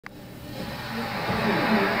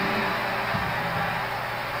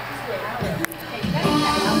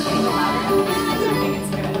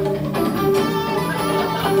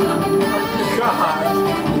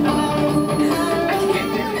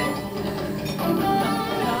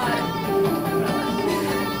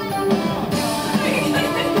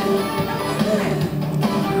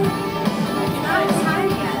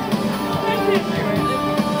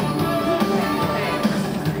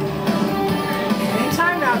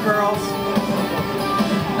girls.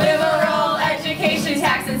 Liberal education,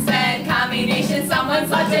 tax and spend, combination. Someone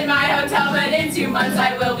slept in my hotel, but in 2 months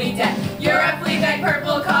I will be dead. You're a flea bag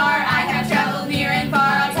purple car. I have traveled near and far.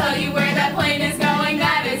 I'll tell you where that plane is going.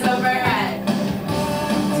 That is overhead.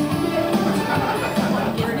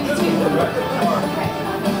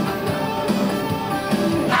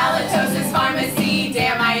 Halitosis pharmacy.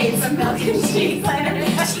 Damn, I ate some milk and cheese.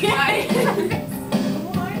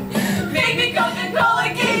 Make me Coca-Cola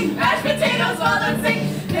king. Mashed potatoes, walnuts,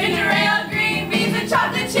 ginger ale, green beans, and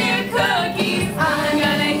chocolate chip cookies. I'm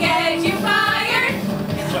gonna get you fired.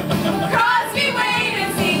 Crosby, wait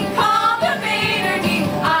and see. Call the maitred.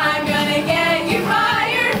 I'm gonna get you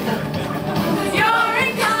fired. You're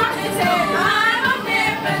incompetent. I'm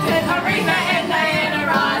omnipotent. Aretha and Diana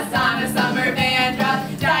Ross, Donna, Vandross,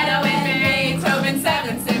 Dido, and Beethovens,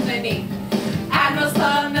 7th Symphony. Admirals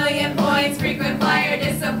Club, million points. Frequent flyer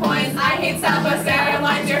disappoints. I hate Southwest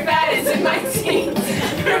Airlines. Your fat is in my teeth.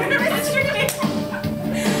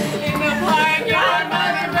 In the park, your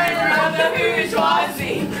mother murder of the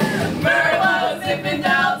bourgeoisie. Merlot,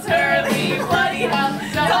 Zinfandel, Turley, bloody hell.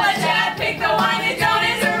 Don't let Chad pick the wine and don't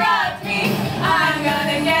interrupt me. I'm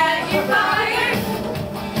gonna get you fired.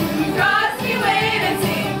 Cross me, wait and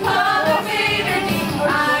see. Call the maitred.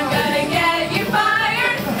 I'm gonna get you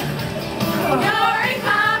fired. You're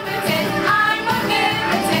incompetent. I'm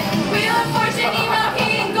omnipotent. Wheel of Fortune, email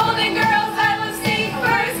king, golden girls, I love steak.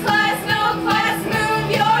 First class, no class, move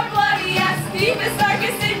your bloody ass. Deepest,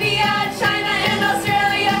 darkest India, China and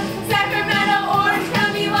Australia, Sacramento, Orange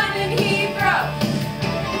County, London, Heathrow.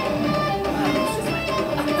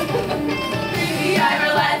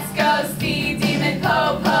 Ivor, let's go, speed, demon,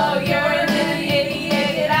 po-po. You're an idiot,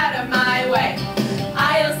 get out of my way.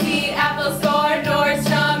 I'll see Apple Store,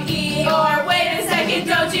 Nordstrom, Eeyore. Wait a second,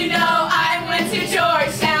 don't you know I went to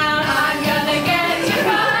Georgetown? I'm gonna get you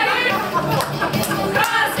fired.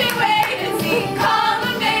 Cross me, wait and see. Call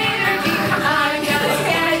the maitred. I'm gonna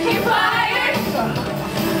get you fired.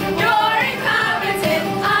 You're incompetent.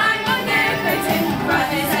 I'm omnipotent. Front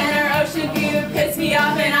and center, ocean view. Piss me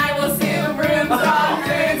off and I will sue.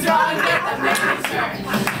 Rooms wrong, get the picture.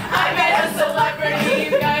 I met a celebrity.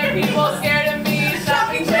 Younger people scared of me.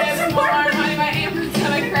 Shopping trips, more money, my amper's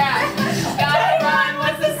gonna crash. Gotta run,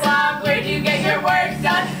 what's the slop? Where'd you get your work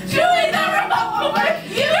done? Julie, the remote will work.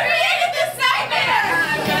 You created this nightmare.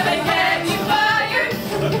 I'm gonna get you fired.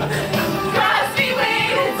 Cross me,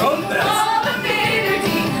 wait and see. Call the maitred.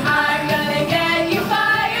 I'm gonna get you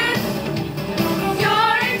fired.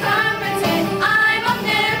 You're incompetent. I'm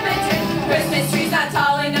omnipotent. Christmas tree's not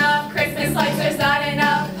tall enough. Christmas lights, there's not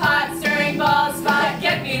enough. Hot stirring ball spot.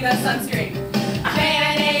 Get me the sunscreen.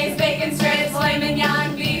 Mayonnaise, bacon strips, lemon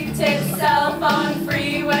young beef tips, cell phone,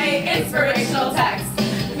 freeway, inspirational text.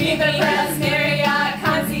 Meet the press.